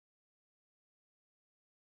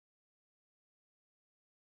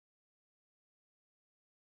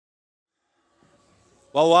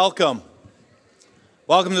Well, welcome.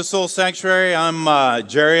 Welcome to Soul Sanctuary. I'm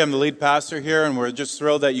Jerry. I'm the lead pastor here, and we're just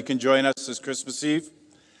thrilled that you can join us this Christmas Eve.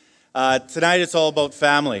 Tonight, it's all about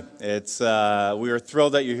family. We are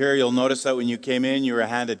thrilled that you're here. You'll notice that when you came in, you were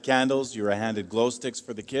handed candles, you were handed glow sticks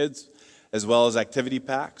for the kids, as well as activity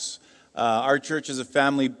packs. Our church is a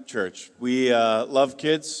family church. We love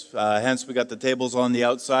kids, hence we got the tables on the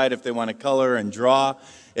outside if they want to color and draw.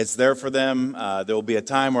 It's there for them. There will be a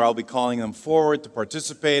time where I'll be calling them forward to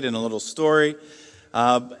participate in a little story.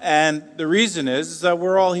 And the reason is that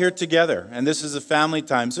we're all here together, and this is a family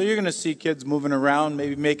time. So you're going to see kids moving around,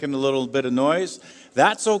 maybe making a little bit of noise.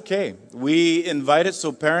 That's okay. We invite it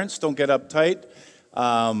so parents don't get uptight,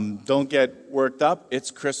 don't get worked up.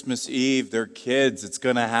 It's Christmas Eve. They're kids. It's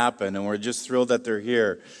going to happen, and we're just thrilled that they're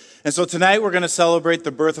here. And so tonight we're going to celebrate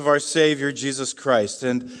the birth of our Savior, Jesus Christ.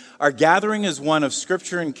 And our gathering is one of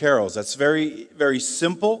scripture and carols. That's very, very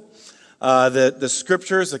simple. The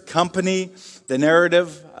scriptures accompany the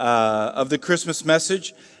narrative of the Christmas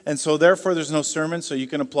message. And so therefore there's no sermon, so you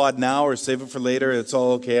can applaud now or save it for later. It's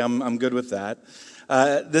all okay. I'm good with that.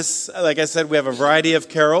 Like I said, we have a variety of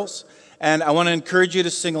carols. And I want to encourage you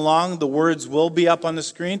to sing along. The words will be up on the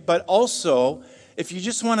screen. But also, if you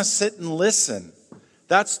just want to sit and listen,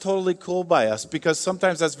 that's totally cool by us, because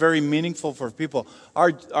sometimes that's very meaningful for people.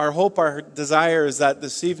 Our hope, our desire is that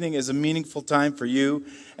this evening is a meaningful time for you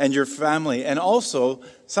and your family. And also,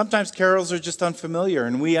 sometimes carols are just unfamiliar,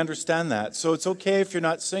 and we understand that. So it's okay if you're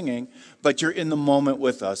not singing, but you're in the moment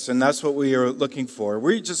with us, and that's what we are looking for.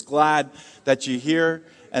 We're just glad that you're here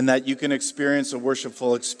and that you can experience a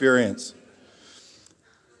worshipful experience.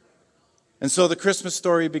 And so the Christmas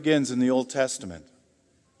story begins in the Old Testament.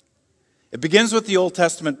 It begins with the Old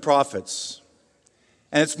Testament prophets.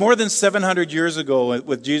 And it's more than 700 years ago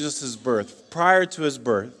with Jesus' birth. Prior to his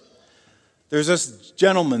birth, there's this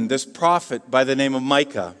gentleman, this prophet by the name of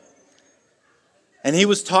Micah. And he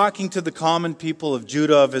was talking to the common people of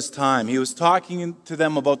Judah of his time. He was talking to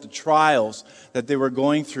them about the trials that they were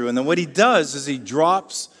going through. And then what he does is he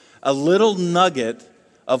drops a little nugget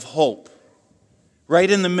of hope right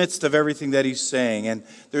in the midst of everything that he's saying. And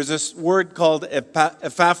there's this word called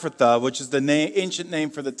Ephphatha, which is the ancient name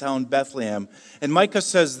for the town Bethlehem. And Micah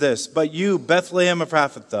says this, "But you, Bethlehem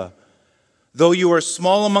Ephphatha, though you are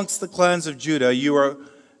small amongst the clans of Judah,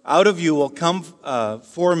 out of you will come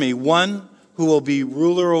for me one who will be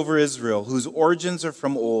ruler over Israel, whose origins are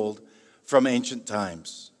from old, from ancient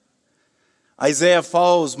times." Isaiah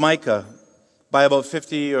follows Micah by about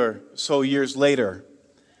 50 or so years later.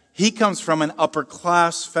 He comes from an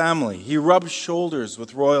upper-class family. He rubs shoulders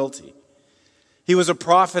with royalty. He was a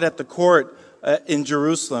prophet at the court in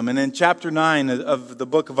Jerusalem. And in chapter 9 of the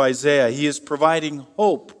book of Isaiah, he is providing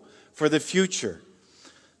hope for the future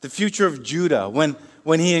of Judah,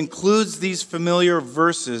 when he includes these familiar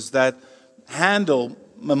verses that Handel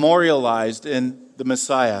memorialized in the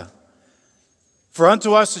Messiah. "For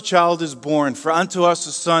unto us a child is born, for unto us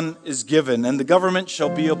a son is given, and the government shall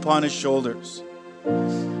be upon his shoulders.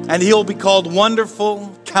 And he will be called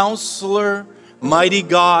Wonderful, Counselor, Mighty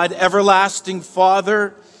God, Everlasting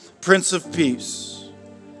Father, Prince of Peace.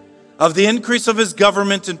 Of the increase of his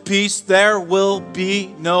government and peace there will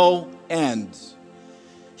be no end.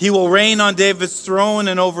 He will reign on David's throne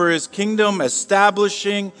and over his kingdom,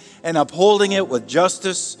 establishing and upholding it with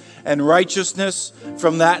justice and righteousness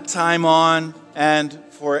from that time on and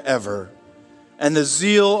forever. And the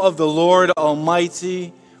zeal of the Lord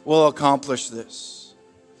Almighty will accomplish this."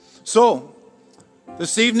 So,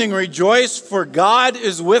 this evening, rejoice, for God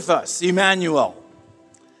is with us, Emmanuel.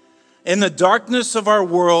 In the darkness of our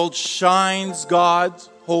world shines God's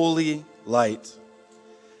holy light.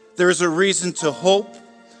 There's a reason to hope.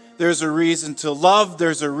 There's a reason to love.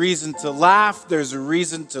 There's a reason to laugh. There's a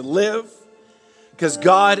reason to live. Because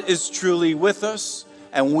God is truly with us,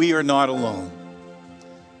 and we are not alone.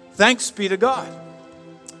 Thanks be to God.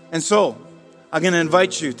 And so, I'm going to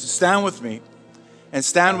invite you to stand with me and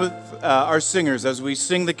stand with our singers as we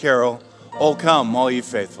sing the carol, "O Come, All Ye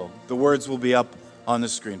Faithful." The words will be up on the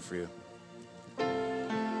screen for you.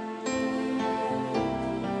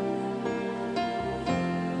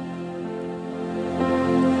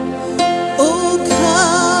 O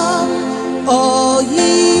come, all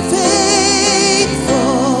ye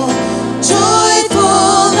faithful,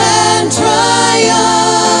 joyful and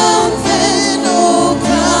triumphant. O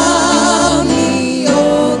come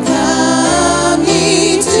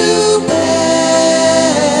ye to Bethlehem.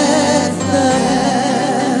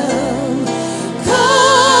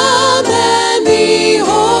 Come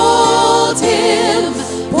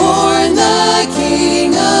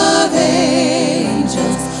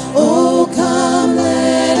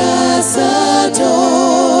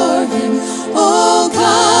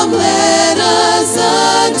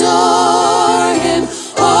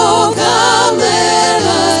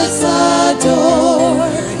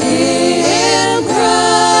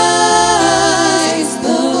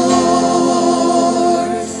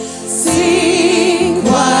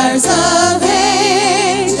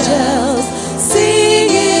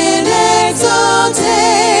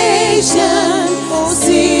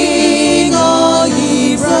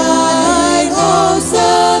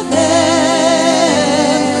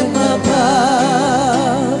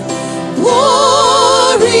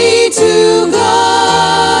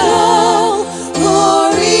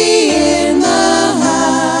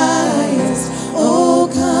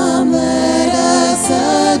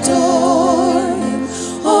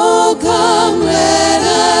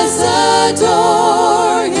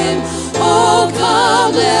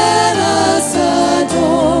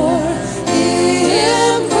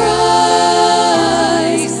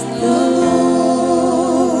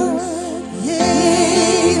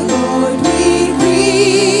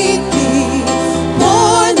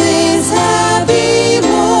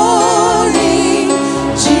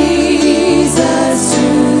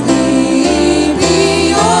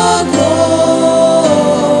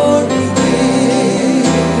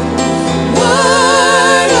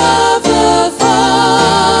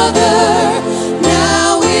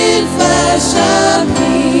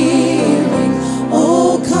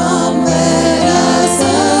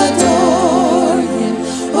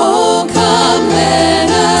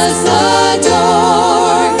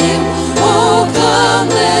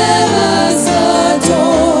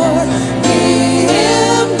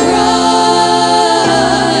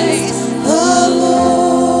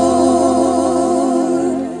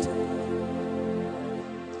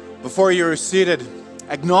Before you're seated,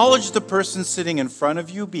 acknowledge the person sitting in front of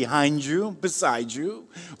you, behind you, beside you,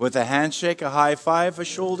 with a handshake, a high five, a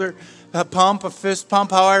shoulder, a pump, a fist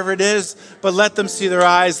pump, however it is, but let them see their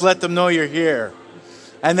eyes, let them know you're here.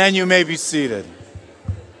 And then you may be seated.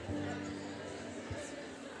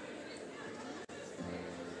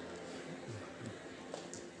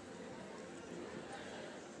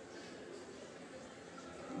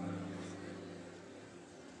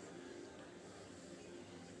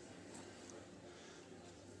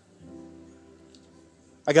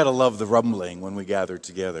 I got to love the rumbling when we gather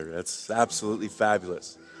together. That's absolutely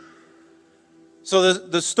fabulous. So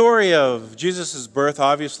the story of Jesus' birth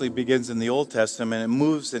obviously begins in the Old Testament and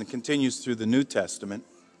moves and continues through the New Testament.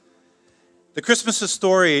 The Christmas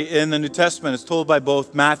story in the New Testament is told by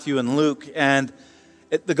both Matthew and Luke. And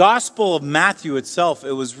the Gospel of Matthew itself,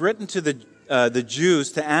 it was written to the Jews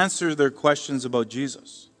to answer their questions about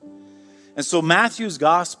Jesus. And so Matthew's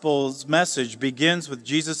Gospel's message begins with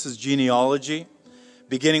Jesus' genealogy,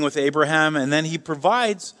 beginning with Abraham, and then he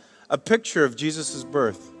provides a picture of Jesus'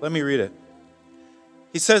 birth. Let me read it.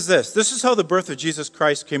 He says this is how the birth of Jesus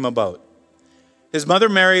Christ came about. His mother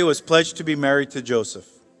Mary was pledged to be married to Joseph.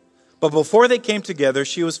 But before they came together,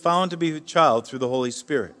 she was found to be with child through the Holy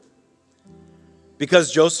Spirit.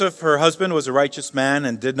 Because Joseph, her husband, was a righteous man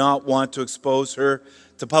and did not want to expose her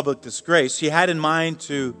to public disgrace, he had in mind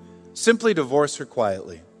to simply divorce her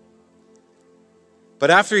quietly. But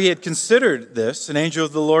after he had considered this, an angel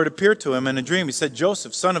of the Lord appeared to him in a dream. He said,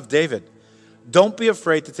 Joseph, son of David, don't be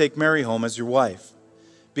afraid to take Mary home as your wife,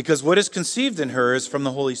 because what is conceived in her is from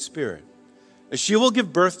the Holy Spirit. She will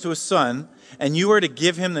give birth to a son, and you are to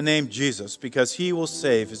give him the name Jesus, because he will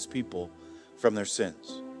save his people from their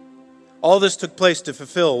sins. All this took place to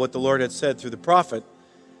fulfill what the Lord had said through the prophet.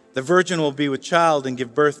 The virgin will be with child and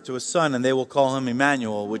give birth to a son, and they will call him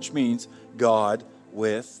Emmanuel, which means God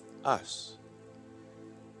with us.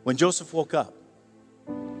 When Joseph woke up,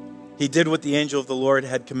 he did what the angel of the Lord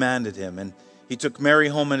had commanded him, and he took Mary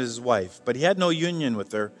home as his wife, but he had no union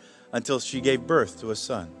with her until she gave birth to a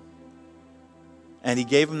son. And he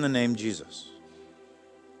gave him the name Jesus.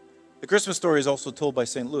 The Christmas story is also told by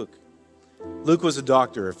St. Luke. Luke was a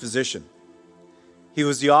doctor, a physician. He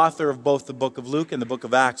was the author of both the book of Luke and the book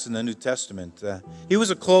of Acts in the New Testament. He was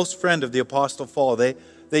a close friend of the Apostle Paul.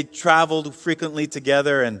 They traveled frequently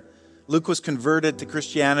together, and Luke was converted to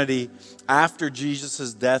Christianity after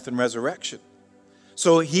Jesus' death and resurrection.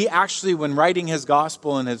 So he actually, when writing his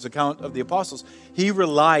gospel and his account of the apostles, he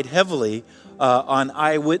relied heavily on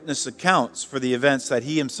eyewitness accounts for the events that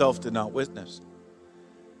he himself did not witness.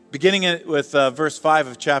 Beginning with verse 5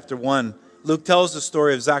 of chapter 1, Luke tells the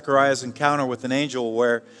story of Zechariah's encounter with an angel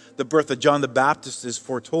where the birth of John the Baptist is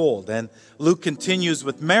foretold. And Luke continues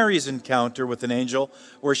with Mary's encounter with an angel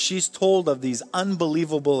where she's told of these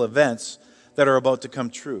unbelievable events that are about to come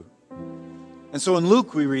true. And so in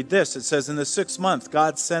Luke we read this. It says, in the 6th month,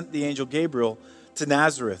 God sent the angel Gabriel to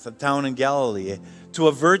Nazareth, a town in Galilee, to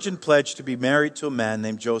a virgin pledged to be married to a man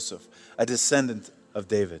named Joseph, a descendant of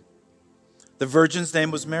David. The virgin's name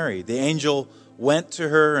was Mary. The angel went to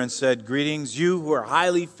her and said, greetings, you who are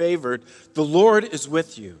highly favored, the Lord is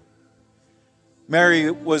with you. Mary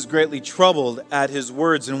was greatly troubled at his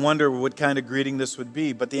words and wondered what kind of greeting this would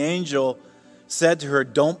be. But the angel said to her,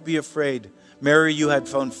 don't be afraid. Mary, you had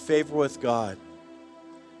found favor with God.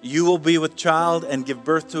 You will be with child and give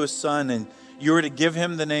birth to a son, and you are to give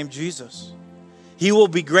him the name Jesus. He will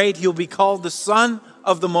be great. He will be called the Son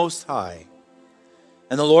of the Most High.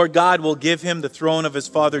 And the Lord God will give him the throne of his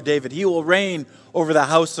father David. He will reign over the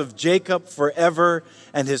house of Jacob forever,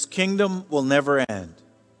 and his kingdom will never end.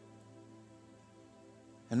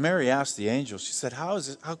 And Mary asked the angel, she said, how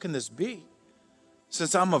can this be,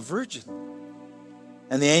 since I'm a virgin?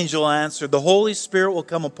 And the angel answered, the Holy Spirit will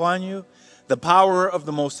come upon you. The power of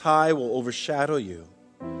the Most High will overshadow you.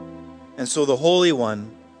 And so the Holy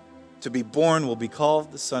One to be born will be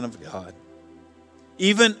called the Son of God.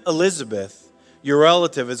 Even Elizabeth, your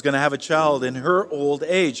relative, is going to have a child in her old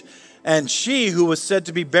age. And she, who was said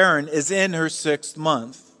to be barren, is in her 6th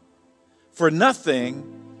month. For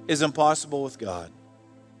nothing is impossible with God.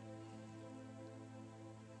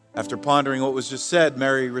 After pondering what was just said,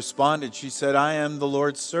 Mary responded. She said, I am the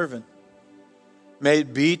Lord's servant. May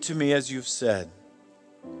it be to me as you've said.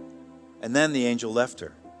 And then the angel left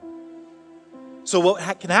her. So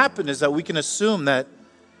what can happen is that we can assume that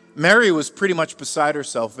Mary was pretty much beside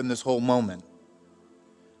herself in this whole moment.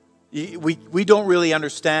 We don't really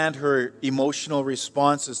understand her emotional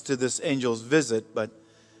responses to this angel's visit, but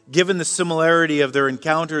given the similarity of their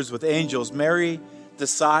encounters with angels, Mary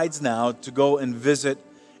decides now to go and visit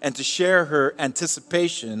and to share her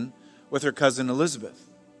anticipation with her cousin Elizabeth.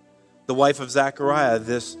 the wife of Zechariah,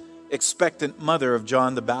 this expectant mother of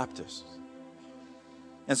John the Baptist.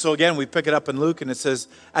 And so again, we pick it up in Luke, and it says,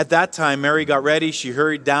 at that time, Mary got ready. She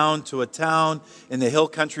hurried down to a town in the hill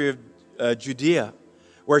country of Judea,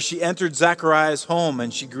 where she entered Zechariah's home,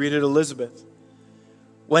 and she greeted Elizabeth.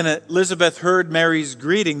 When Elizabeth heard Mary's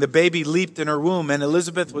greeting, the baby leaped in her womb, and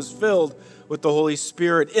Elizabeth was filled with the Holy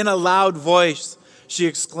Spirit. In a loud voice, she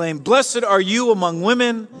exclaimed, "Blessed are you among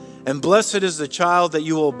women, and blessed is the child that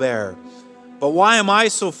you will bear. But why am I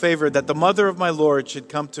so favored that the mother of my Lord should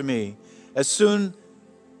come to me? As soon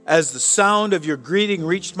as the sound of your greeting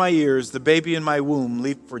reached my ears, the baby in my womb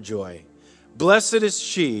leaped for joy. Blessed is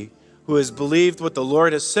she who has believed what the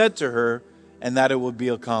Lord has said to her, and that it will be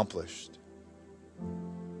accomplished."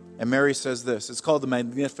 And Mary says this, it's called the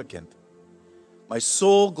Magnificat. "My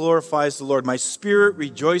soul glorifies the Lord. My spirit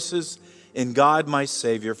rejoices in God my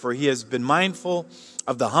Savior, for he has been mindful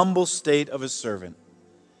of the humble state of his servant.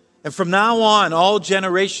 And from now on, all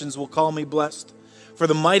generations will call me blessed. For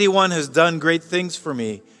the Mighty One has done great things for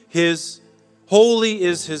me. Holy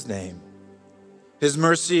is his name. His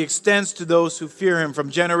mercy extends to those who fear him from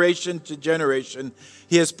generation to generation.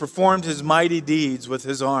 He has performed his mighty deeds with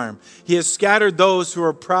his arm. He has scattered those who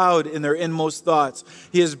are proud in their inmost thoughts.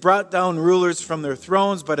 He has brought down rulers from their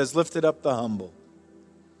thrones, but has lifted up the humble.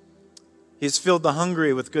 He has filled the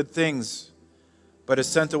hungry with good things, but has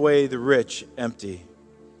sent away the rich empty.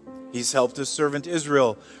 He's helped his servant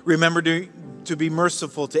Israel. Remember to be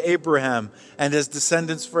merciful to Abraham and his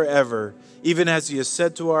descendants forever, even as he has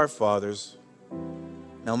said to our fathers."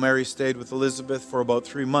 Now Mary stayed with Elizabeth for about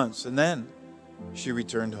 3 months, and then she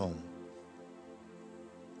returned home.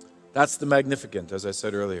 That's the Magnificat, as I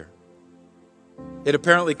said earlier. It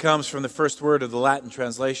apparently comes from the first word of the Latin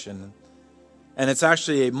translation, and it's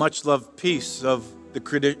actually a much-loved piece of the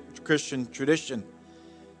Christian tradition.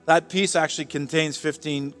 That piece actually contains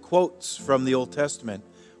 15 quotes from the Old Testament,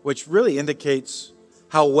 which really indicates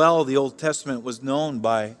how well the Old Testament was known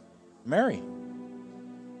by Mary.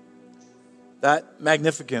 That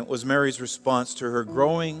Magnificat was Mary's response to her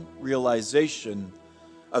growing realization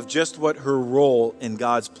of just what her role in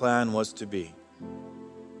God's plan was to be.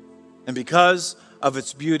 And because of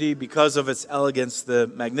its beauty, because of its elegance, the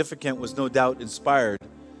Magnificat was no doubt inspired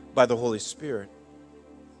by the Holy Spirit.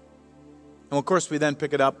 And of course, we then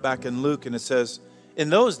pick it up back in Luke, and it says, "In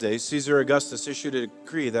those days, Caesar Augustus issued a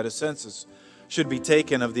decree that a census should be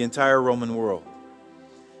taken of the entire Roman world.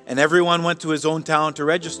 And everyone went to his own town to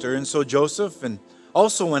register. And so Joseph and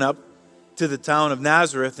also went up to the town of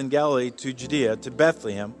Nazareth in Galilee, to Judea, to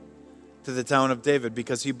Bethlehem, to the town of David,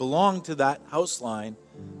 because he belonged to that house line,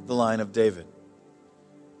 the line of David.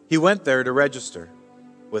 He went there to register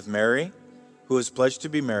with Mary, who was pledged to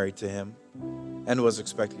be married to him and was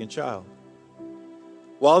expecting a child.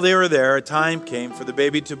 While they were there, a time came for the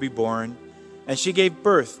baby to be born, and she gave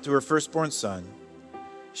birth to her firstborn son.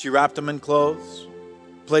 She wrapped him in clothes,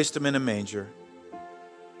 placed him in a manger,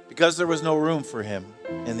 because there was no room for him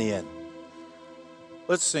in the inn."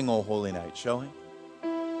 Let's sing O Holy Night, shall we?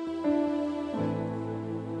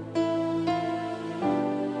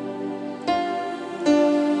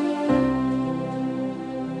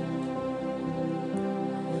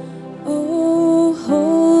 Oh,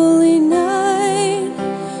 holy night,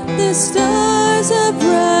 the stars are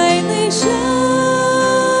brightly shining.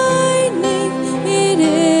 It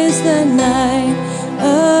is the night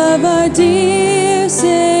of our dear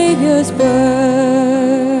Savior's birth.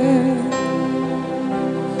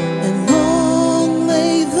 And long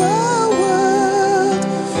lay the world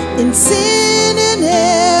in sin and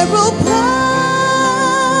error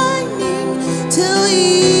pining, till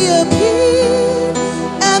he appeared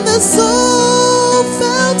and the soul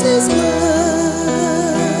felt his blood.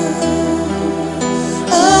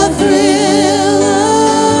 A thrill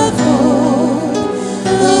of hope,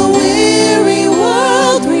 the weary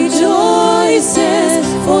world rejoices,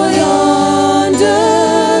 for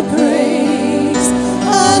yonder breaks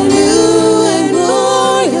a new and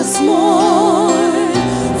glorious morn.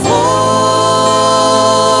 Fall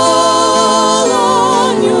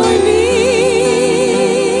on your knees,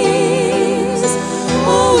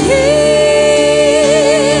 oh, hear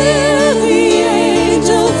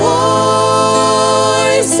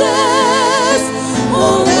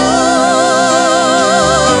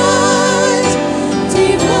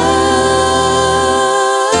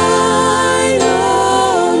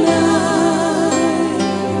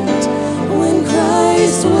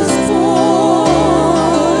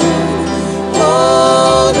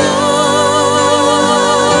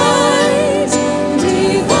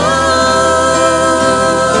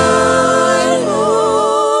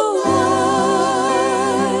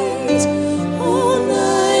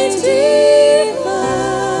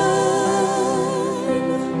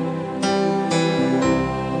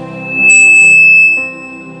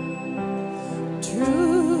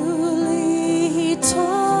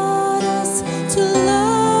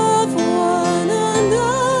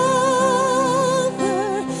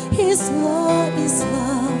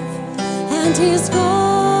his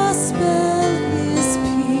gospel, his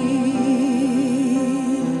peace.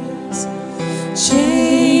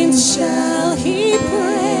 Chains shall he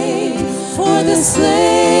break, for the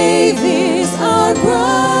slave is our brother,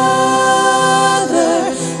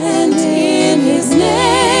 and in his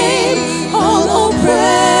name all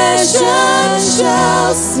oppression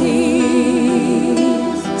shall cease.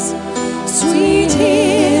 Sweet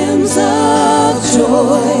hymns of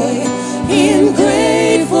joy in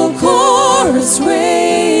grateful chorus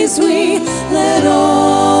raise we, let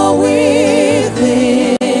all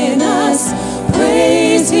within us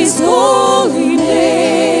praise his holy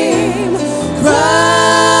name. Christ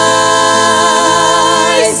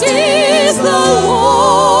is the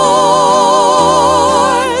Lord.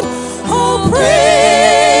 Oh,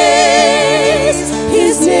 praise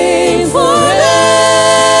his name forever.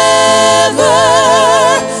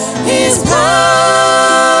 His power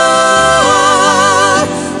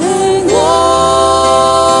and glory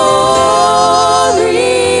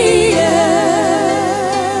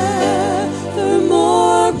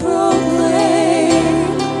evermore proclaim.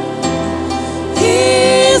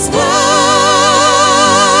 His power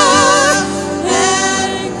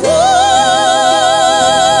and glory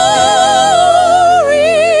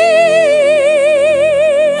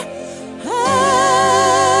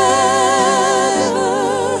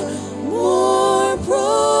evermore proclaim.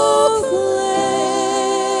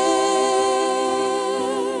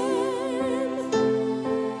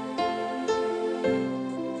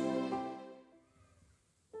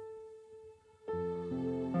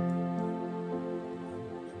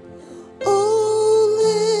 Oh,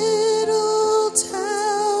 little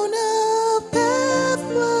town of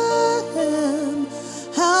Bethlehem,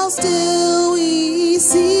 how still we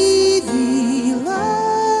see thee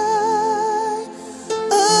lie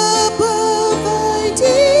above thy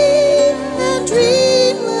deep and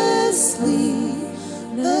dreamless sleep.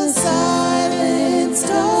 The silent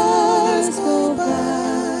stars go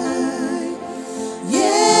by,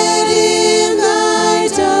 yet in thy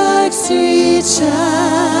dark street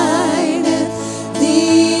shineth the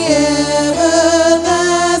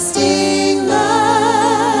everlasting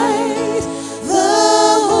light. The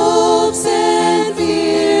hopes and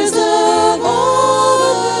fears of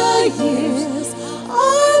all the years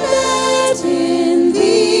are met in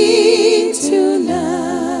thee tonight.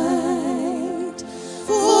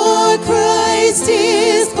 For Christ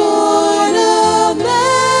is born of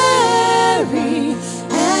Mary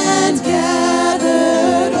and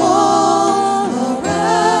gathered all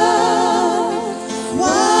around.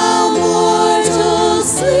 While mortals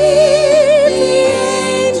sleep, the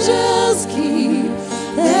angels keep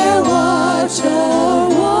their watch o'er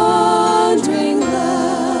wandering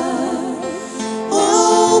light.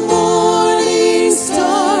 Oh, morning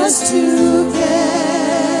stars together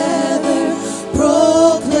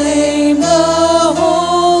proclaim the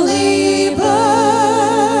holy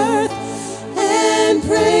birth, and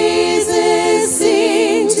praises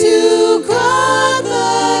sing to God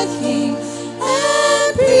the King,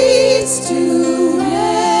 and peace to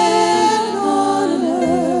men on earth.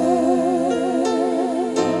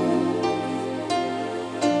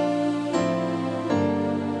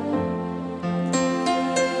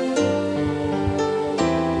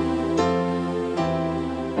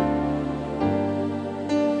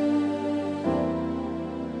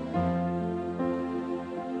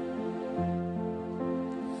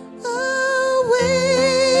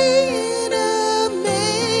 Away in a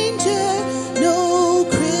manger, no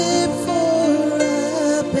crib for a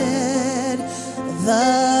bed, the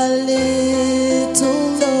little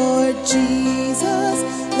Lord Jesus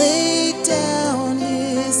laid down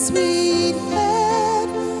his sweet head.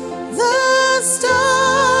 The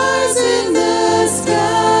stars in the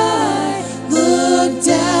sky looked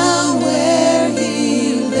down where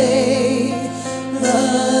he lay.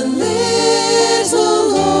 The little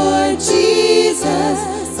Lord Jesus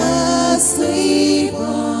asleep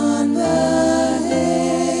on the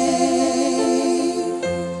hay.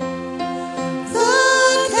 The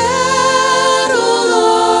cattle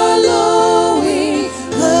are lowing,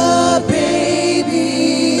 the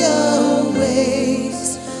baby away.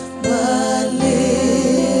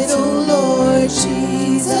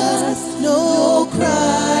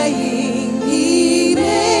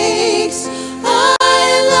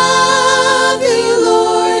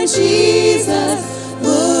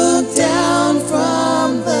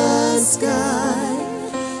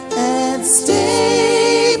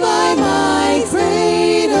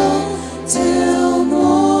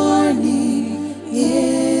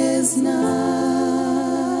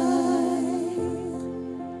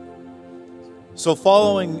 So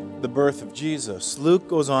following the birth of Jesus, Luke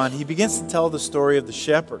goes on, he begins to tell the story of the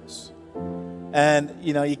shepherds. And,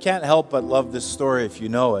 you can't help but love this story if you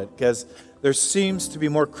know it, because there seems to be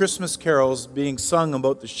more Christmas carols being sung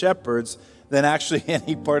about the shepherds than actually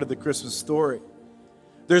any part of the Christmas story.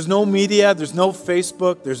 There's no media, there's no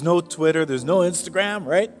Facebook, there's no Twitter, there's no Instagram,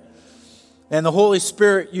 right? And the Holy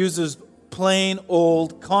Spirit uses plain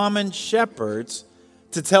old common shepherds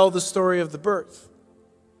to tell the story of the birth.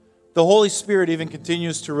 The Holy Spirit even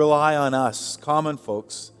continues to rely on us, common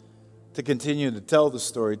folks, to continue to tell the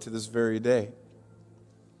story to this very day.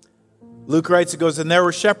 Luke writes, it goes, and there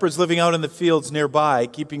were shepherds living out in the fields nearby,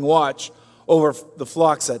 keeping watch over the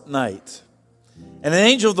flocks at night. And an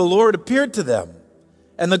angel of the Lord appeared to them,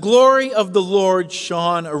 and the glory of the Lord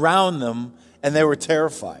shone around them, and they were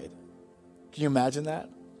terrified. Can you imagine that?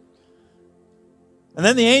 And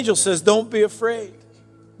then the angel says, don't be afraid.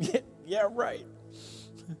 Yeah, right.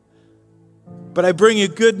 But I bring you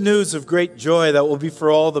good news of great joy that will be for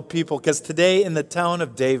all the people, because today in the town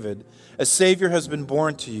of David, a Savior has been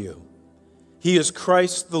born to you. He is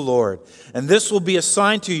Christ the Lord. And this will be a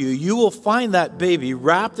sign to you. You will find that baby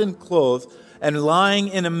wrapped in clothes and lying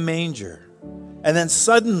in a manger. And then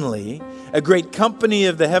suddenly, a great company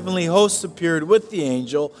of the heavenly hosts appeared with the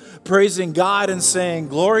angel, praising God and saying,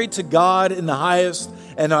 glory to God in the highest,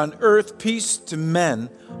 and on earth peace to men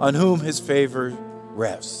on whom his favor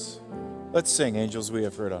rests. Let's sing, Angels We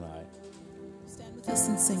Have Heard on High. Stand with us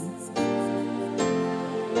and sing.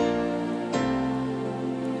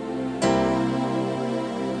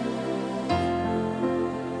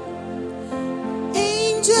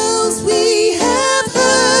 Angels we have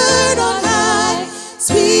heard on high,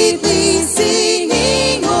 sweetly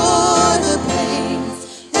singing o'er the plains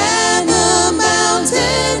and the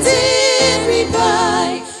mountains in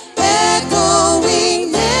reply,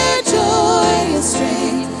 echoing their joyous strain.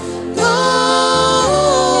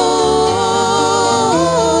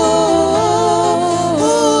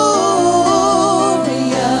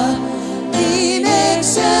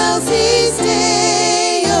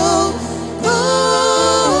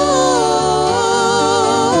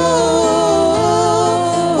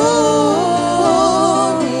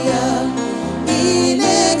 Gloria in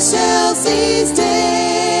excelsis Deo.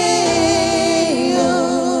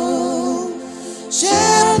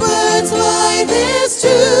 Shepherds, why this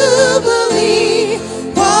jubilee?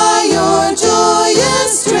 Why your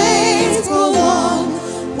joyous strains prolong?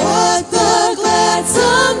 What the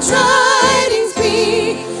gladsome tidings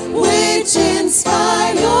be, which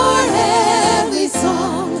inspire your heavenly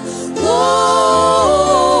song?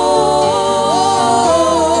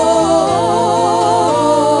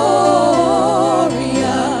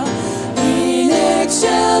 Gloria in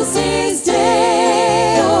excelsis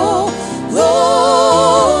Deo.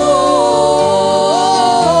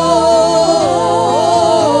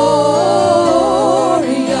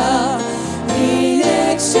 Gloria in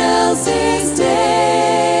excelsis Deo.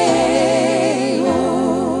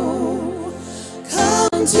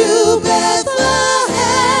 Come to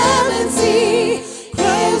Bethlehem and see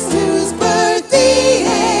Christ whose birth the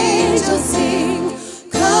angels sing.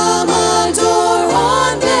 Come adore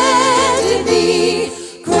on bended knee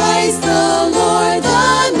Christ the Lord,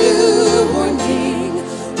 the newborn King.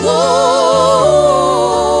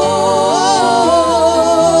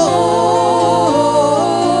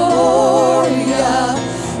 Gloria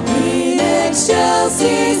in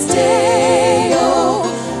excelsis Deo.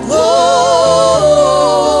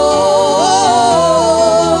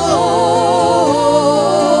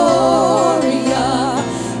 Gloria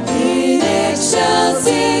in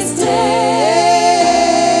excelsis Deo.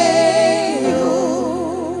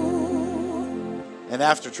 And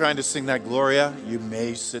after trying to sing that Gloria, you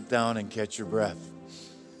may sit down and catch your breath.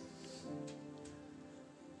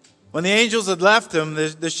 When the angels had left him,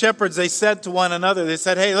 the shepherds, they said to one another, they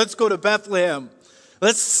said, hey, let's go to Bethlehem.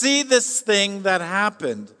 Let's see this thing that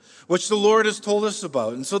happened, which the Lord has told us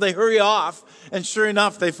about. And so they hurry off, and sure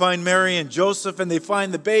enough, they find Mary and Joseph, and they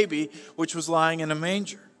find the baby, which was lying in a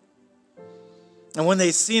manger. And when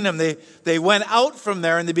they seen him, they went out from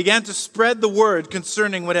there, and they began to spread the word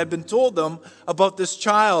concerning what had been told them about this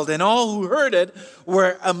child. And all who heard it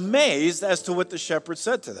were amazed as to what the shepherds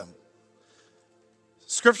said to them.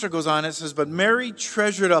 Scripture goes on, it says, but Mary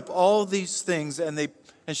treasured up all these things, and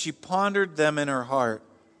she pondered them in her heart.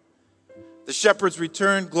 The shepherds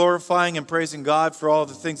returned, glorifying and praising God for all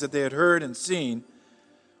the things that they had heard and seen,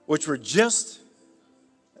 which were just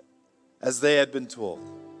as they had been told.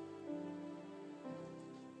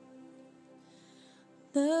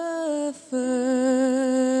 The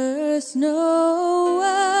first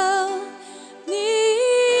Noel, the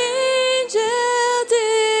angel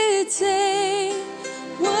did say,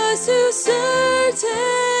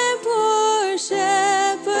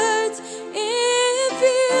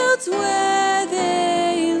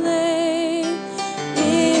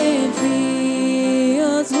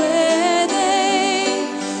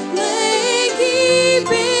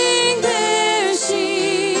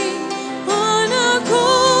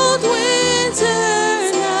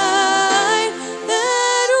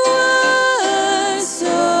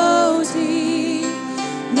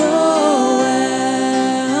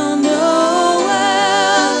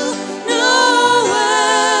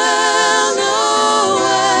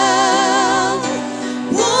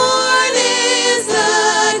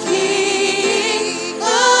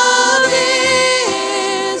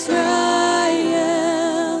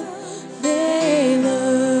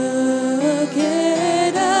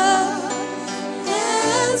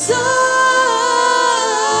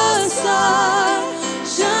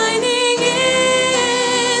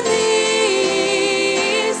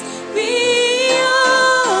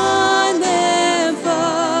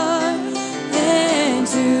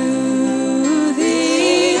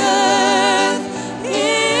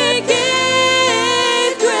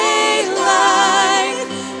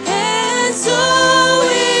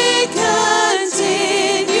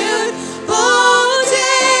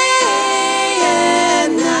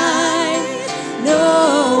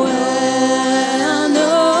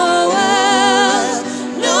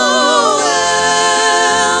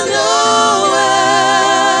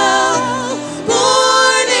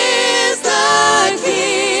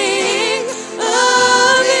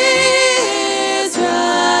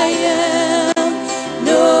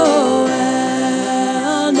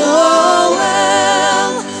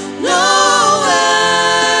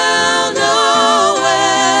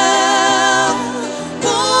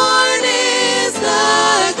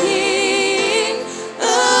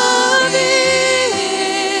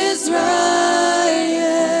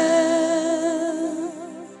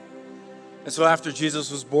 And so after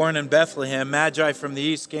Jesus was born in Bethlehem, Magi from the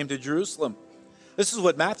east came to Jerusalem. This is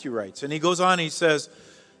what Matthew writes. And he goes on, he says,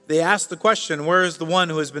 they asked the question, where is the one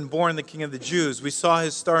who has been born the King of the Jews? We saw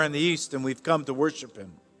his star in the east and we've come to worship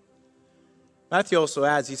him. Matthew also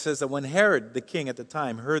adds, he says that when Herod, the king at the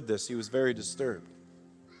time, heard this, he was very disturbed.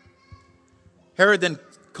 Herod then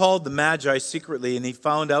called the Magi secretly, and he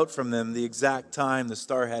found out from them the exact time the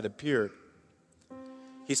star had appeared.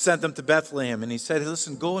 He sent them to Bethlehem, and he said,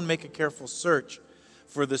 listen, go and make a careful search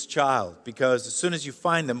for this child, because as soon as you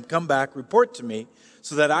find him, come back, report to me,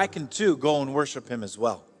 so that I can too go and worship him as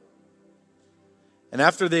well. And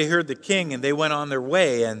after they heard the king, and they went on their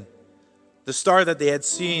way, and the star that they had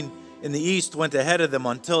seen in the east went ahead of them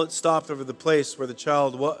until it stopped over the place where the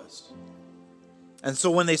child was. And so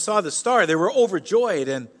when they saw the star, they were overjoyed.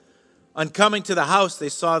 And on coming to the house, they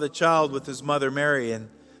saw the child with his mother Mary, and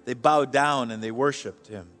they bowed down and they worshiped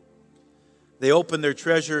him. They opened their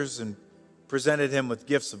treasures and presented him with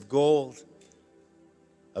gifts of gold,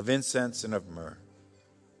 of incense, and of myrrh.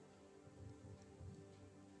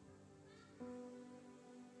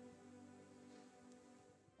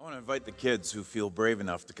 I want to invite the kids who feel brave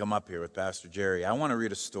enough to come up here with Pastor Jerry. I want to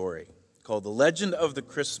read a story called The Legend of the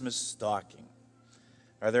Christmas Stocking.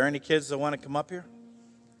 Are there any kids that want to come up here?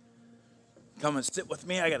 Come and sit with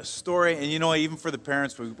me. I got a story. And you know, even for the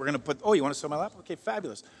parents, we're going to put, oh, you want to sit on my lap? Okay,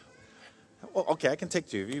 fabulous. Well, okay, I can take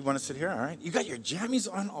two of you. You want to sit here? All right. You got your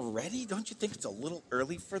jammies on already? Don't you think it's a little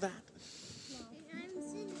early for that?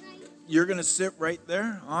 You're going to sit right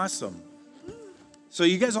there? Awesome. So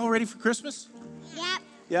you guys all ready for Christmas? Yep.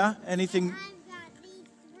 Yeah? Anything? I've got these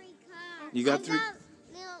 3 cars. You got 3? I got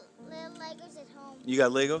little Legos at home. You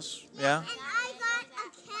got Legos? Yeah? And I got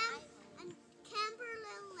a camper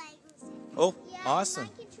little Legos. Oh, Yeah, awesome.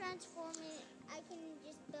 And I can transform it. I can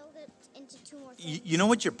just build it into 2 more things. You know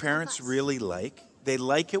what your parents really like? They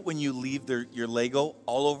like it when you leave your Lego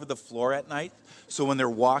all over the floor at night. So when they're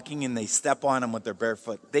walking and they step on them with their bare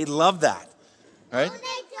foot. They love that. Right? No, they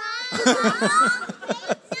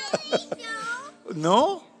don't.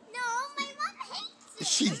 No? No, my mom hates it.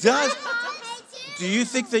 She does. Hates it. Do you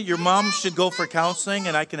think that your mom should go for counseling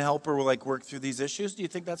and I can help her like work through these issues? Do you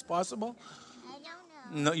think that's possible? I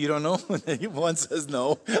don't know. No, you don't know? One says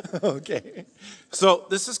no. Okay. So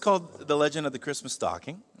this is called The Legend of the Christmas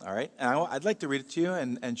Stocking. All right. And I'd like to read it to you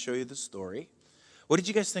and show you the story. What did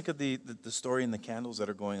you guys think of the story and the candles that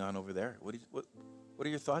are going on over there? What are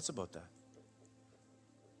your thoughts about that?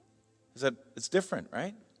 It's different,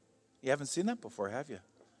 right? You haven't seen that before, have you?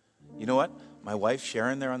 You know what? My wife,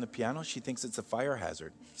 Sharon, there on the piano, she thinks it's a fire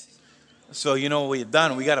hazard. So you know what we've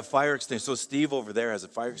done? We got a fire extinguisher. So Steve over there has a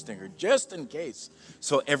fire extinguisher just in case.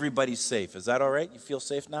 So everybody's safe. Is that all right? You feel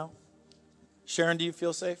safe now? Sharon, do you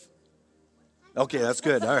feel safe? Okay, that's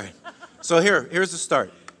good. All right. So here's the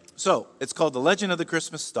start. So it's called The Legend of the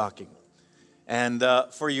Christmas Stocking. And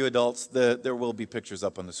for you adults, there will be pictures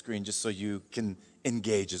up on the screen just so you can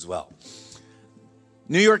engage as well.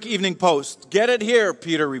 New York Evening Post. Get it here,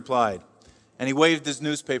 Peter replied. And he waved his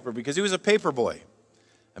newspaper because he was a paper boy.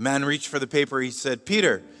 A man reached for the paper. He said,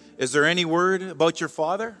 Peter, is there any word about your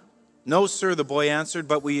father? No, sir, the boy answered,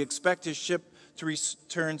 but we expect his ship to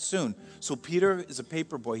return soon. So Peter is a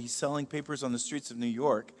paper boy. He's selling papers on the streets of New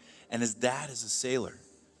York, and his dad is a sailor.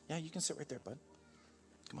 Yeah, you can sit right there, bud.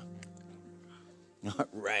 Come on.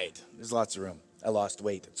 Right. There's lots of room. I lost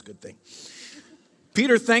weight. It's a good thing.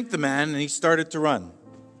 Peter thanked the man, and he started to run.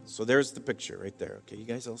 So there's the picture right there. Okay, you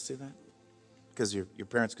guys all see that? Because your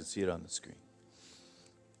parents could see it on the screen.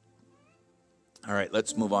 All right,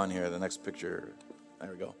 let's move on here. The next picture.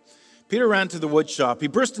 There we go. Peter ran to the wood shop. He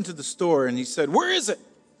burst into the store, and he said, where is it?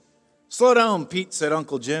 Slow down, Pete, said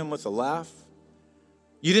Uncle Jim with a laugh.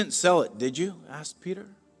 You didn't sell it, did you? Asked Peter.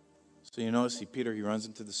 So you notice Peter, he runs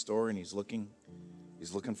into the store, and he's looking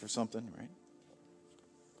for something, right?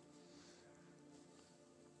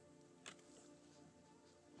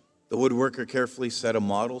 The woodworker carefully set a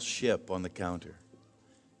model ship on the counter.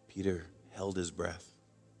 Peter held his breath.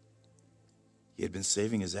 He had been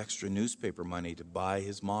saving his extra newspaper money to buy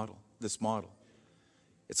this model.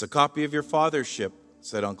 It's a copy of your father's ship,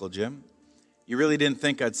 said Uncle Jim. You really didn't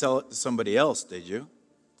think I'd sell it to somebody else, did you?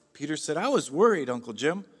 Peter said, I was worried, Uncle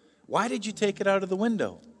Jim. Why did you take it out of the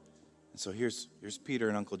window? And so here's Peter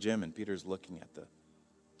and Uncle Jim, and Peter's looking at the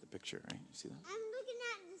picture, right? You see that? I'm looking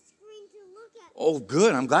at the screen to look at. Oh,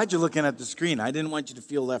 good. I'm glad you're looking at the screen. I didn't want you to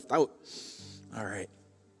feel left out. All right.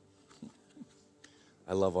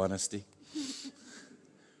 I love honesty.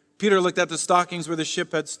 Peter looked at the stockings where the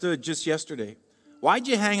ship had stood just yesterday. Why'd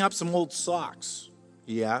you hang up some old socks?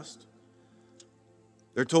 He asked.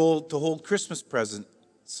 They're told to hold Christmas presents,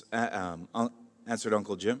 answered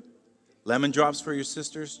Uncle Jim. lemon drops for your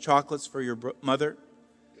sisters, chocolates for your mother.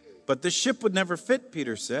 But the ship would never fit,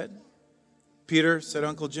 Peter said. Peter, said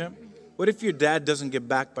Uncle Jim, what if your dad doesn't get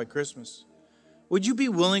back by Christmas? Would you be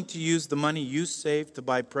willing to use the money you saved to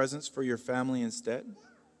buy presents for your family instead?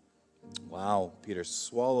 Wow, Peter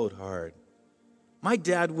swallowed hard. My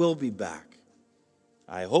dad will be back.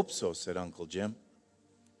 I hope so, said Uncle Jim.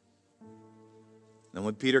 Then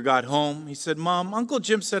when Peter got home, he said, Mom, Uncle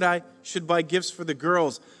Jim said I should buy gifts for the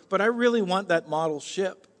girls, but I really want that model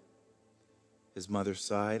ship. His mother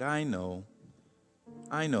sighed. I know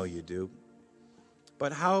you do.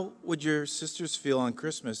 But how would your sisters feel on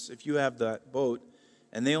Christmas if you have that boat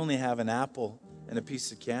and they only have an apple and a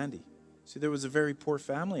piece of candy? See, there was a very poor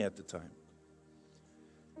family at the time.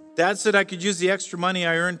 Dad said I could use the extra money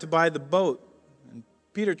I earned to buy the boat. And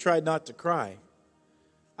Peter tried not to cry.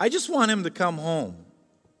 I just want him to come home.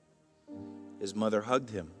 His mother hugged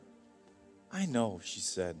him. I know, she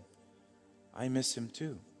said. I miss him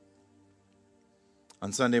too.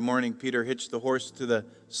 On Sunday morning, Peter hitched the horse to the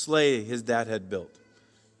sleigh his dad had built.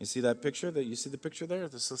 You see that picture? You see the picture there?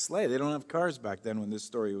 This is a sleigh. They don't have cars back then when this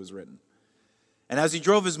story was written. And as he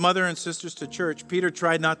drove his mother and sisters to church, Peter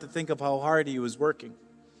tried not to think of how hard he was working.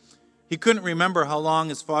 He couldn't remember how long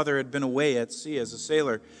his father had been away at sea as a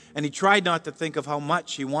sailor, and he tried not to think of how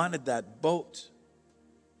much he wanted that boat.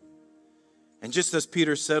 And just as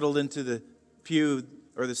Peter settled into the pew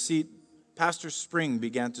or the seat, Pastor Spring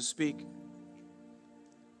began to speak.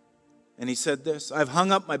 And he said this, I've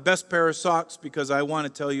hung up my best pair of socks because I want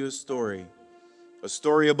to tell you a story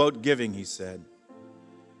about giving, he said.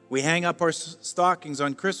 We hang up our stockings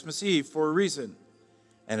on Christmas Eve for a reason.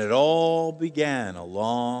 And it all began a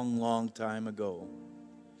long, long time ago.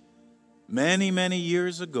 Many, many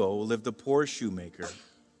years ago lived a poor shoemaker.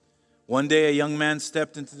 One day a young man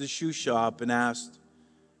stepped into the shoe shop and asked,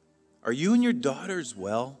 Are you and your daughters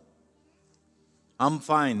well? I'm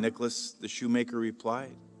fine, Nicholas, the shoemaker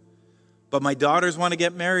replied. But my daughters want to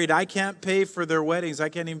get married. I can't pay for their weddings. I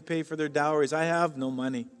can't even pay for their dowries. I have no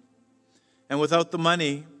money. And without the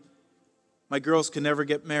money, my girls can never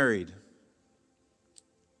get married.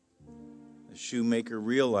 The shoemaker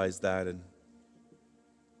realized that and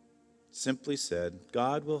simply said,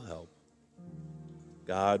 God will help.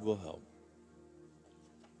 God will help.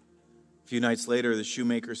 A few nights later, the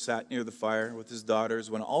shoemaker sat near the fire with his daughters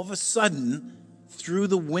when all of a sudden, through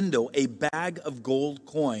the window, a bag of gold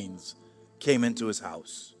coins came into his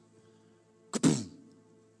house. And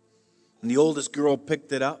the oldest girl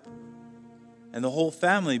picked it up. And the whole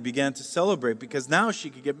family began to celebrate because now she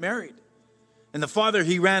could get married. And the father,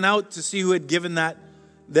 he ran out to see who had given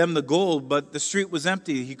them the gold, but the street was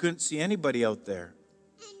empty. He couldn't see anybody out there.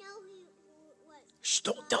 I know who was. Shh,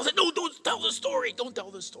 don't tell it. No, don't tell the story. Don't tell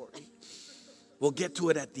the story. We'll get to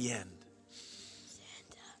it at the end.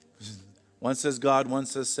 Santa. One says God, one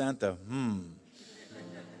says Santa.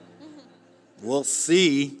 We'll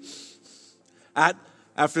see.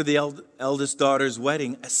 After the eldest daughter's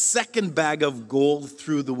wedding, a second bag of gold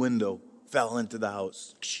through the window fell into the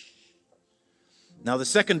house. Now the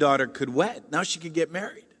second daughter could wed. Now she could get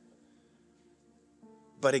married.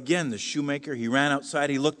 But again, the shoemaker, he ran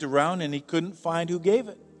outside, he looked around, and he couldn't find who gave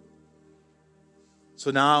it.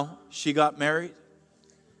 So now she got married.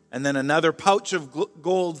 And then another pouch of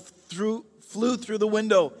gold flew through the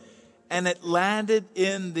window, and it landed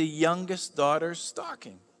in the youngest daughter's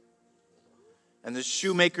stocking. And the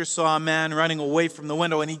shoemaker saw a man running away from the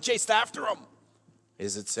window, and he chased after him.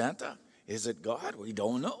 Is it Santa? Is it God? We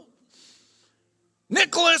don't know.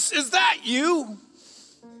 Nicholas, is that you?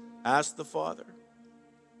 Asked the father.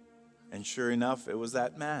 And sure enough, it was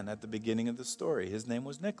that man at the beginning of the story. His name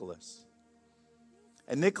was Nicholas.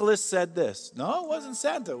 And Nicholas said this. No, it wasn't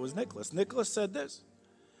Santa. It was Nicholas. Nicholas said this.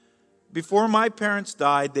 Before my parents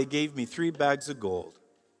died, they gave me 3 bags of gold.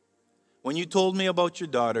 When you told me about your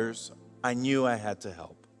daughters, I knew I had to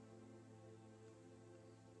help.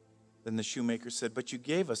 Then the shoemaker said, but you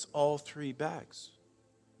gave us all 3 bags.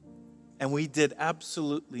 And we did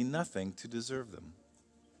absolutely nothing to deserve them.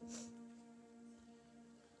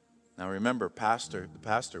 Now remember, the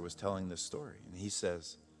pastor was telling this story. And he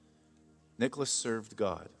says, Nicholas served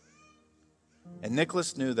God. And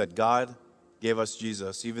Nicholas knew that God gave us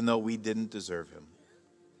Jesus even though we didn't deserve him.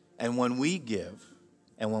 And when we give,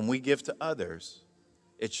 and when we give to others,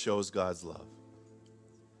 it shows God's love.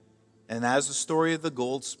 And as the story of the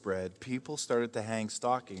gold spread, people started to hang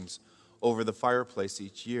stockings over the fireplace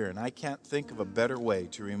each year. And I can't think of a better way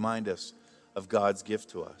to remind us of God's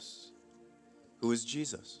gift to us, who is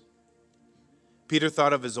Jesus. Peter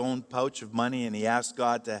thought of his own pouch of money and he asked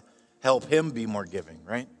God to help him be more giving,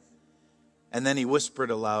 right? And then he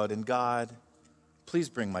whispered aloud, and God, please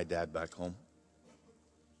bring my dad back home.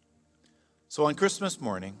 So on Christmas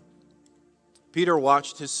morning, Peter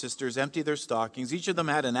watched his sisters empty their stockings. Each of them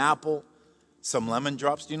had an apple, some lemon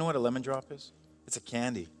drops. Do you know what a lemon drop is? It's a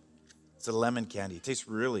candy. It's a lemon candy. It tastes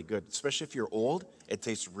really good. Especially if you're old, it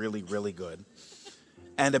tastes really, really good.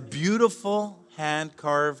 And a beautiful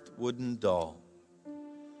hand-carved wooden doll.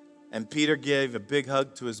 And Peter gave a big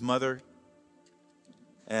hug to his mother.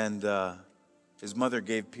 And his mother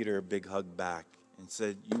gave Peter a big hug back and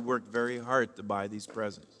said, "You worked very hard to buy these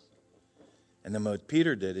presents." And then what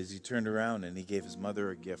Peter did is he turned around and he gave his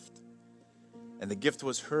mother a gift. And the gift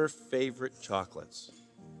was her favorite chocolates.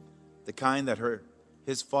 The kind that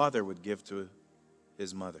his father would give to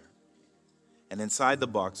his mother. And inside the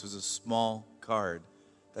box was a small card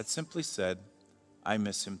that simply said, "I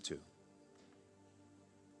miss him too."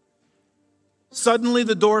 Suddenly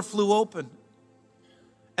the door flew open.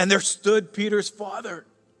 And there stood Peter's father.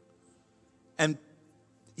 And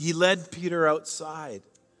he led Peter outside,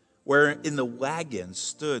 where in the wagon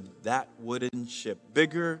stood that wooden ship,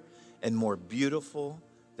 bigger and more beautiful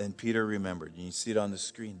than Peter remembered. And you see it on the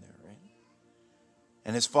screen there, right?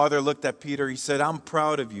 And his father looked at Peter. He said, "I'm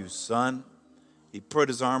proud of you, son." He put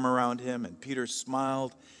his arm around him, and Peter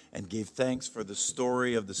smiled and gave thanks for the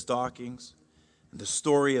story of the stockings and the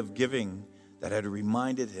story of giving that had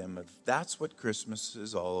reminded him of that's what Christmas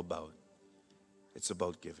is all about. It's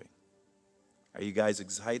about giving. Are you guys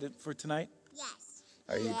excited for tonight? Yes.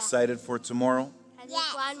 Are you excited for tomorrow? I think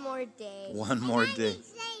Yes. one more day. One more I'm day.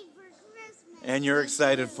 excited for Christmas. And you're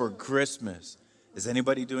excited for Christmas. Is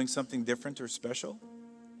anybody doing something different or special?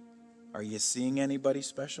 Are you seeing anybody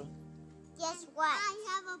special? Guess what? I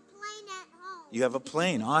have a plane at home. You have a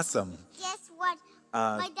plane. Awesome. Guess what?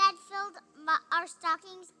 Uh, My dad filled our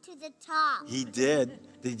stockings to the top. He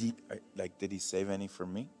did. Did he save any for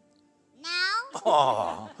me? Now?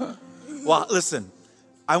 Oh. Well, listen.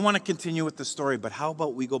 I want to continue with the story, but how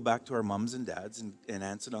about we go back to our moms and dads and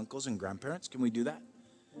aunts and uncles and grandparents? Can we do that?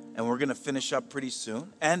 And we're going to finish up pretty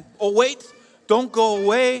soon. And, oh, wait. Don't go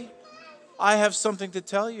away. I have something to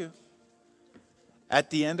tell you. At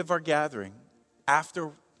the end of our gathering,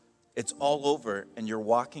 after it's all over and you're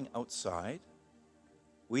walking outside,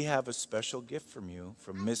 we have a special gift from you,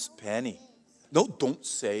 from Miss Penny. No, don't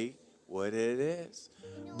say what it is.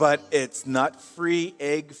 But it's nut-free,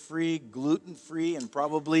 egg-free, gluten-free, and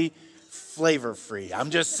probably flavor-free.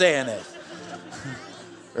 I'm just saying it.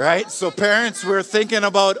 Right? So parents, we're thinking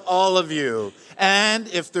about all of you. And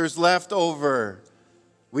if there's leftover,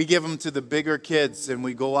 we give them to the bigger kids and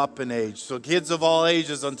we go up in age. So kids of all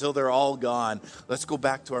ages until they're all gone. Let's go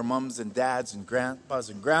back to our mums and dads and grandpas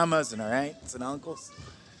and grandmas and our aunts and uncles.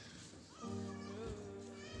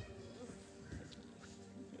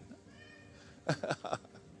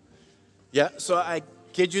 Yeah, so I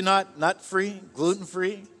kid you not, nut-free,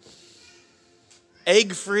 gluten-free,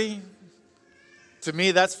 egg-free. To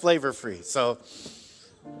me, that's flavor-free. So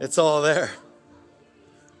it's all there.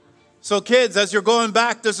 So kids, as you're going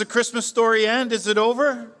back, does the Christmas story end? Is it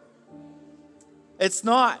over? It's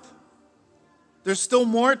not. There's still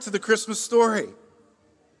more to the Christmas story.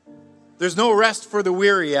 There's no rest for the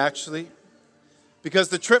weary, actually. Because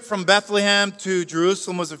the trip from Bethlehem to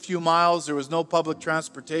Jerusalem was a few miles. There was no public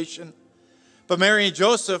transportation. But Mary and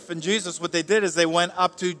Joseph and Jesus, what they did is they went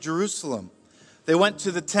up to Jerusalem. They went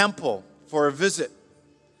to the temple for a visit.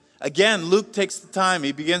 Again, Luke takes the time.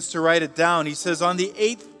 He begins to write it down. He says, on the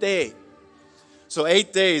 8th day, so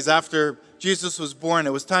 8 days after Jesus was born,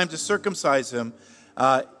 it was time to circumcise him.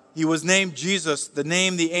 He was named Jesus, the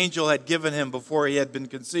name the angel had given him before he had been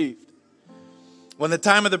conceived. When the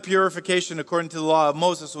time of the purification according to the law of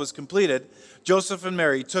Moses was completed, Joseph and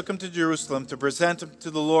Mary took him to Jerusalem to present him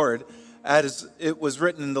to the Lord, as it was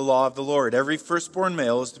written in the law of the Lord. Every firstborn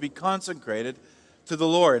male is to be consecrated to the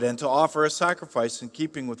Lord and to offer a sacrifice in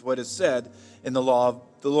keeping with what is said in the law of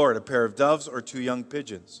the Lord, a pair of doves or 2 young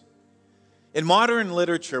pigeons. In modern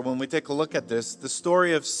literature, when we take a look at this, the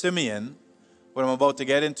story of Simeon, what I'm about to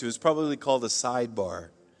get into, is probably called a sidebar.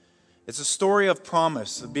 It's a story of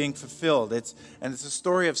promise, of being fulfilled. It's a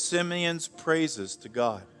story of Simeon's praises to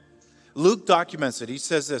God. Luke documents it. He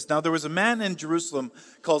says this, now there was a man in Jerusalem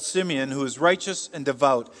called Simeon who was righteous and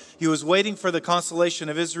devout. He was waiting for the consolation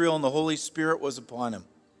of Israel, and the Holy Spirit was upon him.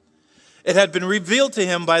 It had been revealed to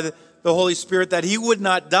him by the Holy Spirit that he would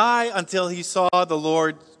not die until he saw the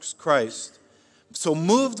Lord Christ. So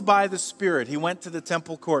moved by the Spirit, he went to the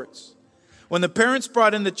temple courts. When the parents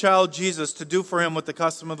brought in the child Jesus to do for him what the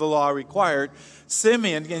custom of the law required,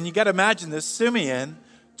 Simeon, and you got to imagine this, Simeon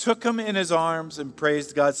took him in his arms and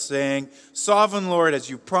praised God, saying, Sovereign Lord, as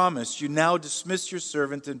you promised, you now dismiss your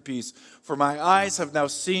servant in peace. For my eyes have now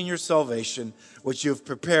seen your salvation, which you have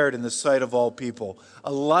prepared in the sight of all people,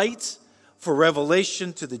 a light for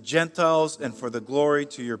revelation to the Gentiles and for the glory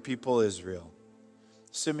to your people Israel.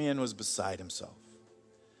 Simeon was beside himself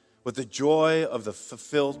with the joy of the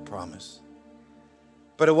fulfilled promise.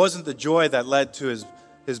 But it wasn't the joy that led to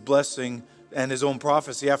his blessing and his own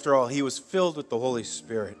prophecy. After all, he was filled with the Holy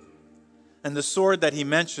Spirit. And the sword that he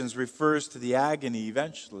mentions refers to the agony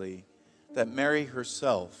eventually that Mary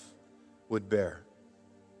herself would bear.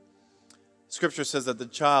 Scripture says that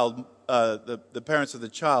the parents of the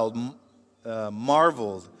child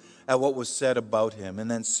marveled at what was said about him.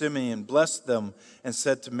 And then Simeon blessed them and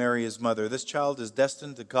said to Mary, his mother, this child is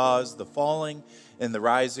destined to cause the falling and the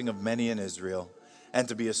rising of many in Israel, and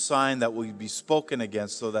to be a sign that will be spoken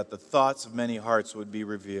against, so that the thoughts of many hearts would be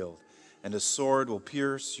revealed. And a sword will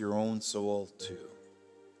pierce your own soul too.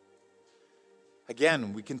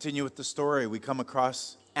 Again, we continue with the story. We come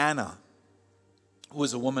across Anna, who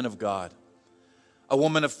was a woman of God, a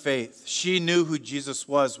woman of faith. She knew who Jesus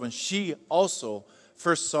was when she also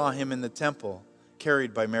first saw him in the temple,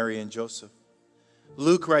 carried by Mary and Joseph.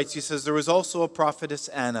 Luke writes, he says, there was also a prophetess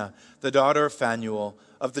Anna, the daughter of Phanuel,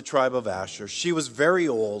 of the tribe of Asher. She was very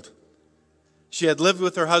old. She had lived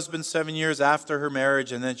with her husband 7 years after her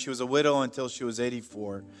marriage, and then she was a widow until she was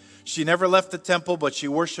 84. She never left the temple, but she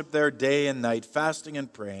worshiped there day and night, fasting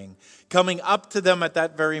and praying. Coming up to them at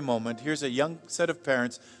that very moment, here's a young set of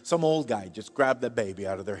parents. Some old guy just grabbed the baby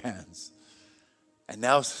out of their hands. And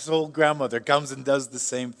now this old grandmother comes and does the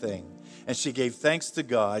same thing. And she gave thanks to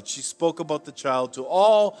God. She spoke about the child to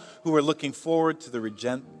all who were looking forward to the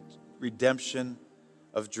redemption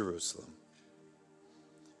of Jerusalem.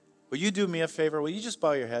 Will you do me a favor? Will you just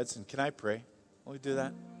bow your heads and can I pray? Will we do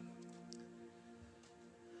that?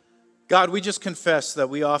 God, we just confess that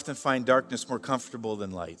we often find darkness more comfortable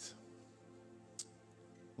than light.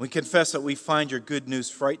 We confess that we find your good news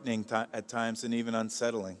frightening at times and even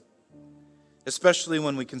unsettling, especially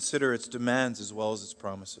when we consider its demands as well as its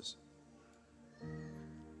promises.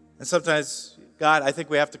 And sometimes, God, I think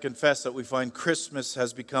we have to confess that we find Christmas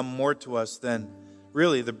has become more to us than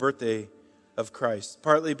really the birthday of Christ,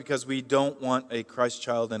 partly because we don't want a Christ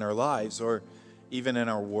child in our lives or even in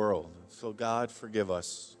our world. So God, forgive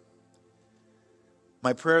us.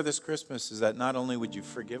 My prayer this Christmas is that not only would you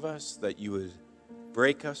forgive us, that you would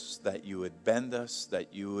break us, that you would bend us,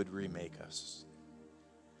 that you would remake us,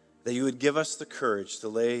 that you would give us the courage to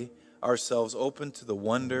lay ourselves open to the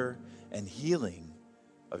wonder and healing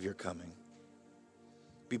of your coming.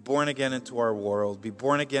 Be born again into our world. Be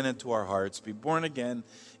born again into our hearts. Be born again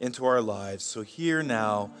into our lives. So hear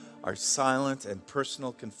now our silent and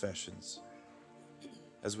personal confessions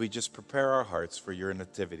as we just prepare our hearts for your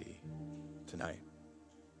nativity tonight.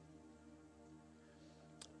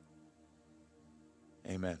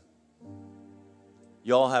 Amen.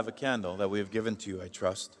 You all have a candle that we have given to you, I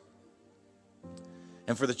trust.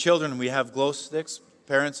 And for the children, we have glow sticks.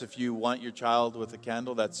 Parents, if you want your child with a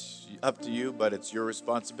candle, that's up to you, but it's your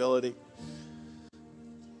responsibility.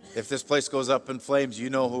 If this place goes up in flames, you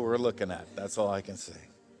know who we're looking at. That's all I can say.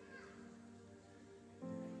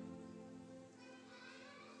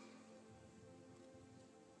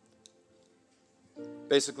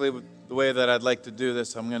 Basically, the way that I'd like to do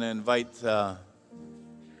this, I'm going to invite the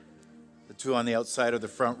two on the outside of the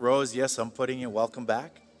front rows. Yes, I'm putting you. Welcome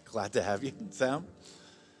back. Glad to have you, Sam.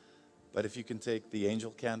 But if you can take the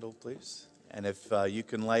angel candle, please. And if you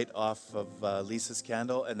can light off of Lisa's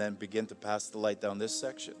candle and then begin to pass the light down this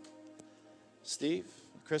section. Steve,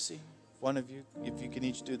 Chrissy, one of you, if you can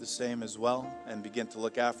each do the same as well and begin to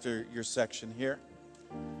look after your section here.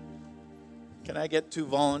 Can I get 2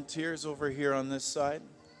 volunteers over here on this side?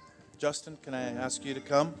 Justin, can I ask you to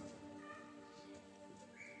come?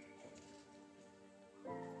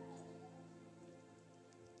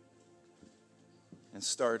 And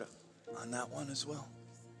start on that one as well.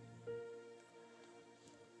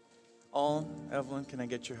 Evelyn, can I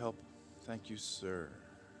get your help? Thank you, sir.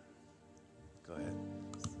 Go ahead.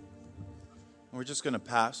 And we're just going to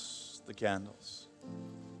pass the candles.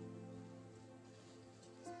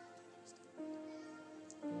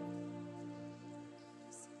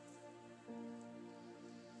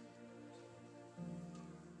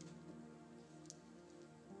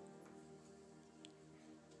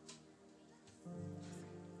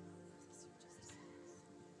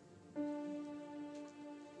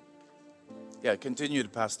 Yeah, continue to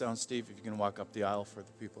pass down, Steve, if you can walk up the aisle for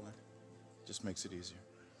the people. It just makes it easier.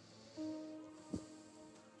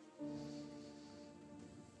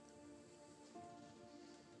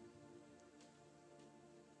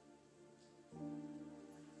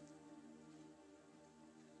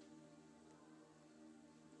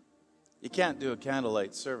 You can't do a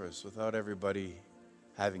candlelight service without everybody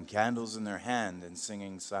having candles in their hand and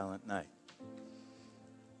singing Silent Night.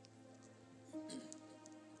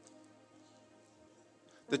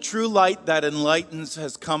 The true light that enlightens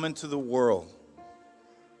has come into the world.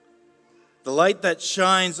 The light that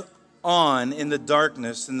shines on in the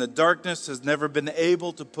darkness, and the darkness has never been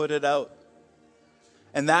able to put it out.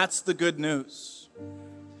 And that's the good news.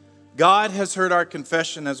 God has heard our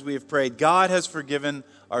confession as we have prayed. God has forgiven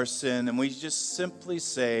our sin, and we just simply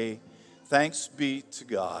say, thanks be to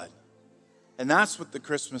God. And that's what the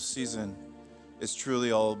Christmas season is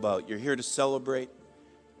truly all about. You're here to celebrate.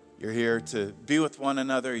 You're here to be with one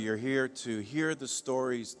another. You're here to hear the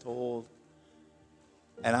stories told.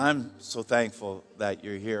 And I'm so thankful that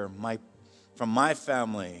you're here. From my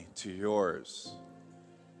family to yours,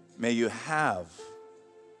 may you have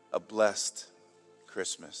a blessed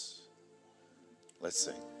Christmas. Let's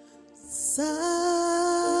sing. Silent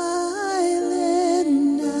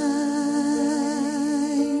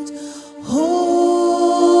night,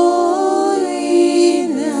 holy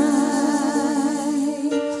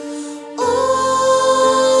night,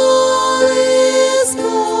 all is calm,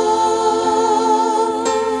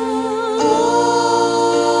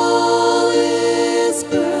 all is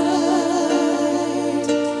bright,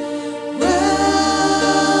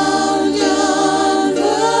 round yon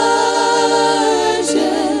virgin,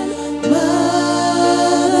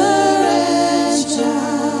 mother and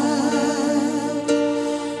child,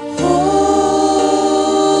 holy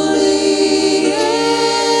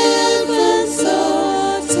infant,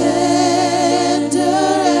 so tender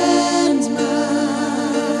and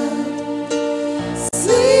mild,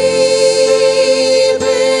 sleep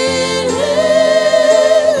in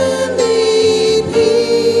heavenly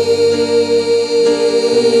peace,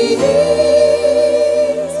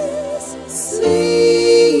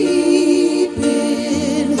 sleep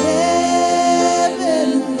in heavenly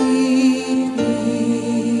peace.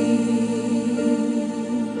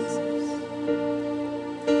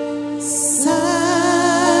 Silent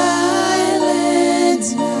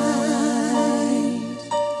night,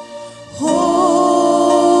 holy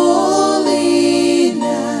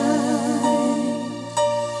night,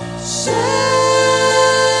 shepherds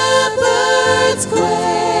quake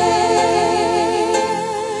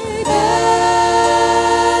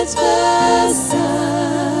at the sight,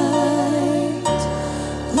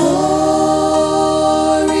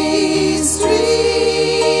 glory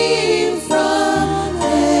stream from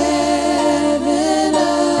heaven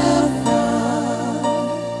afar,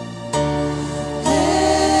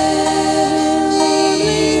 heavenly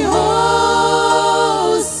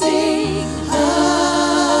hosts sing hallelujah.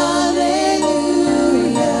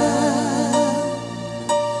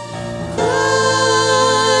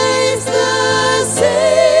 Christ the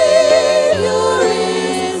Savior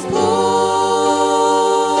is born.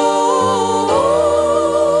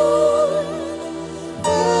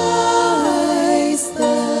 Christ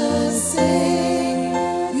the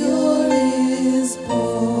Savior is born.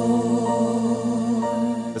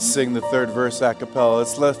 Let's sing the third verse a cappella.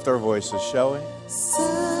 Let's lift our voices, shall we?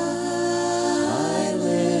 Silent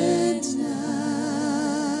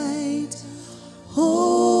night,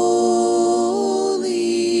 holy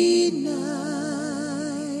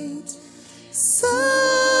night, Son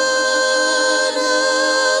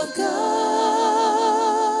of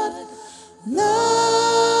God,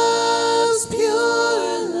 love's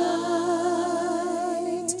pure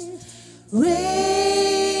light, radiant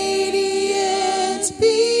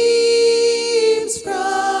beams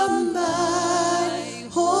from thy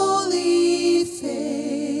holy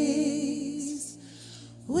face,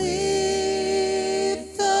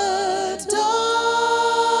 with the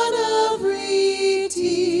dawn of redeeming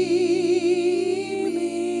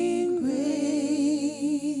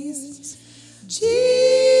grace. Jesus,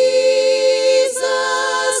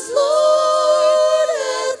 Lord,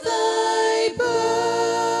 at thy birth,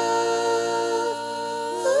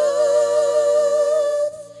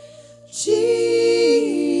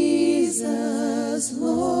 Jesus,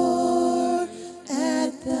 Lord,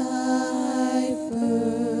 at thy birth.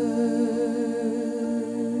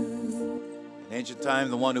 In ancient time,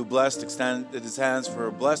 the one who blessed extended his hands for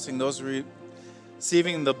a blessing. Those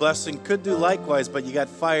receiving the blessing could do likewise, but you got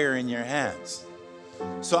fire in your hands.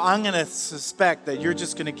 So I'm going to suspect that you're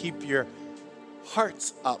just going to keep your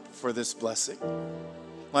hearts up for this blessing.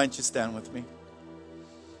 Why don't you stand with me?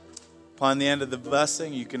 Upon the end of the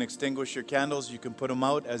blessing, you can extinguish your candles. You can put them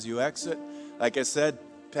out as you exit. Like I said,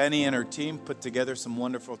 Penny and her team put together some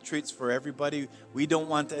wonderful treats for everybody. We don't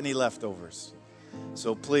want any leftovers.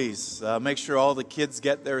 So please, make sure all the kids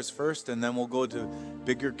get theirs first, and then we'll go to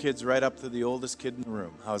bigger kids right up to the oldest kid in the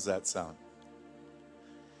room. How's that sound?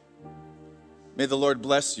 May the Lord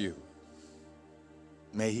bless you.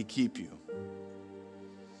 May He keep you.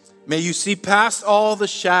 May you see past all the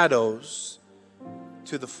shadows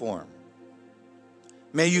to the form.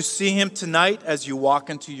 May you see Him tonight as you walk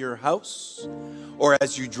into your house or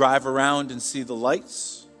as you drive around and see the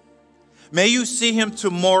lights. May you see Him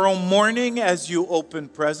tomorrow morning as you open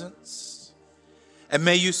presents. And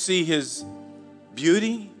may you see His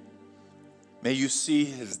beauty. May you see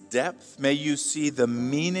His depth. May you see the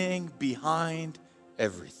meaning behind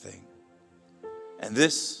everything. And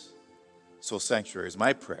this Soul Sanctuary is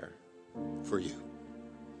my prayer for you.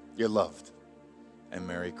 You're loved. And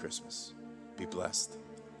Merry Christmas. Be blessed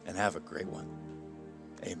and have a great one.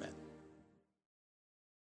 Amen.